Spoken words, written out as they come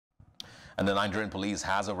And the Nigerian police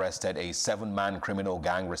has arrested a 7-man criminal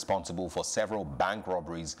gang responsible for several bank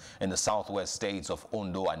robberies in the southwest states of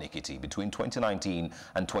Ondo and Ekiti between 2019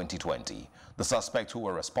 and 2020. The suspects who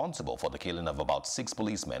were responsible for the killing of about 6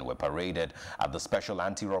 policemen were paraded at the Special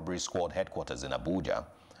Anti-Robbery Squad headquarters in Abuja.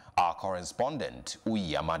 Our correspondent,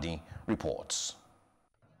 Amadin Uyi, reports.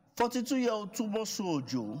 42-year-old Tubosu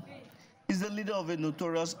Ojo is the leader of a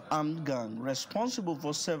notorious armed gang responsible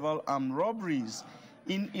for several armed robberies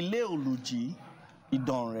in Ile-Oluji,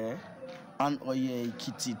 Idonre, and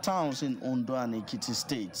Ekiti towns in Ondo and Ekiti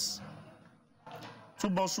states.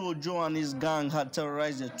 Tubosu Ojo and his gang had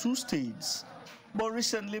terrorized the 2 states, but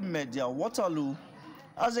recently met their Waterloo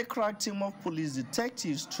as a crack team of police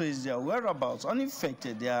detectives traced their whereabouts and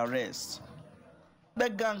effected their arrest. The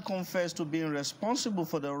gang confessed to being responsible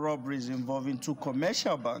for the robberies involving 2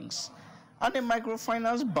 commercial banks and a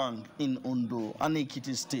microfinance bank in Ondo and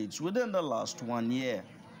Ekiti states within the last 1 year.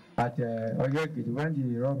 At Ekiti, when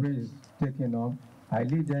the robbery is taken up, I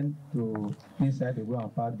lead them to inside to go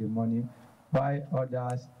and park the money, while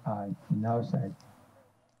others are in outside.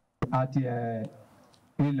 At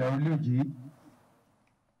Ile-Oluji,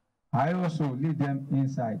 I also lead them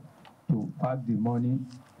inside to park the money.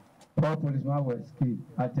 4 policemen were killed.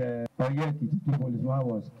 At Ekiti, 2 policemen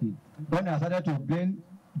was killed. When I started to blame,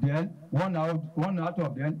 then one out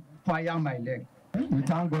of them fired my leg. We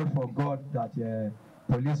thank God for God that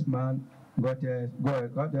policeman got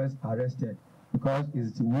us arrested, because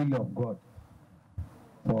it's the will of God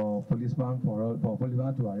for policeman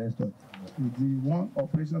to arrest us. It's the one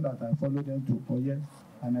operation that I followed them to Oye,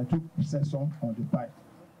 and I took possession on the bike.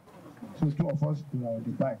 So 2 of us were on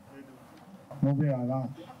the bike, moving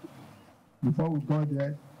around. Before we got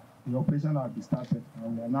there, the operation had been started,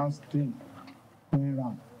 and we announced things going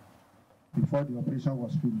around before the operation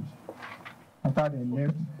was finished. After they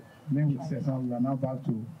left, me with Cesar, we are now back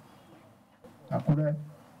to Akure.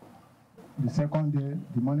 The second day,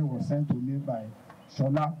 the money was sent to me by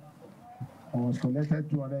Shola. I was collected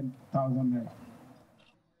 200,000 naira.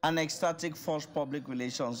 An ecstatic Force Public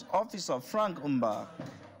Relations Officer, Frank Umba,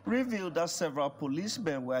 revealed that several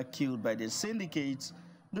policemen were killed by the Syndicate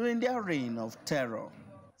during their reign of terror.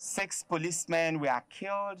 6 policemen were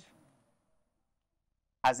killed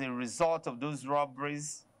as a result of those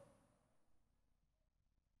robberies.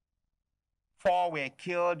 4 were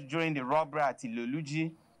killed during the robbery at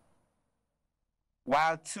Ile-Oluji,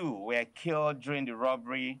 while 2 were killed during the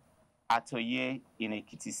robbery at Oye in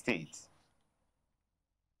Ekiti State.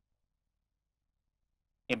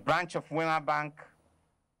 A branch of Wema Bank,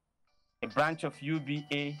 a branch of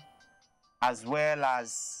UBA, as well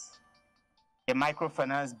as a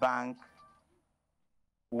microfinance bank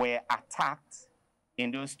were attacked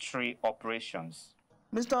in those 3 operations.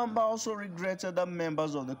 Mr. Amba also regretted that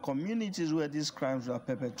members of the communities where these crimes were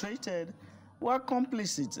perpetrated were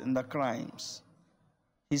complicit in the crimes.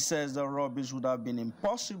 He says the robberies would have been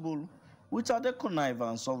impossible without the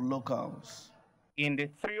connivance of locals. In the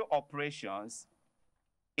 3 operations,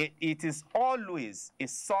 it is always a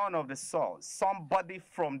son of the soil, somebody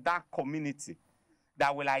from that community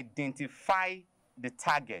that will identify the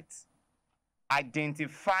target,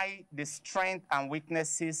 identify the strength and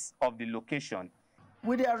weaknesses of the location.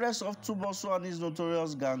 With the arrest of Tubosu and his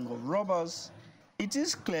notorious gang of robbers, it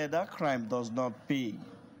is clear that crime does not pay.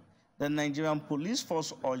 The Nigerian police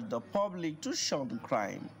force urged the public to shun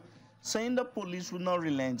crime, saying the police will not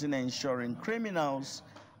relent in ensuring criminals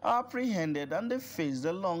are apprehended and they face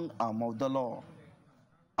the long arm of the law.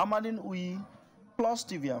 Amadin Uyi, Plus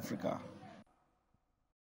TV Africa.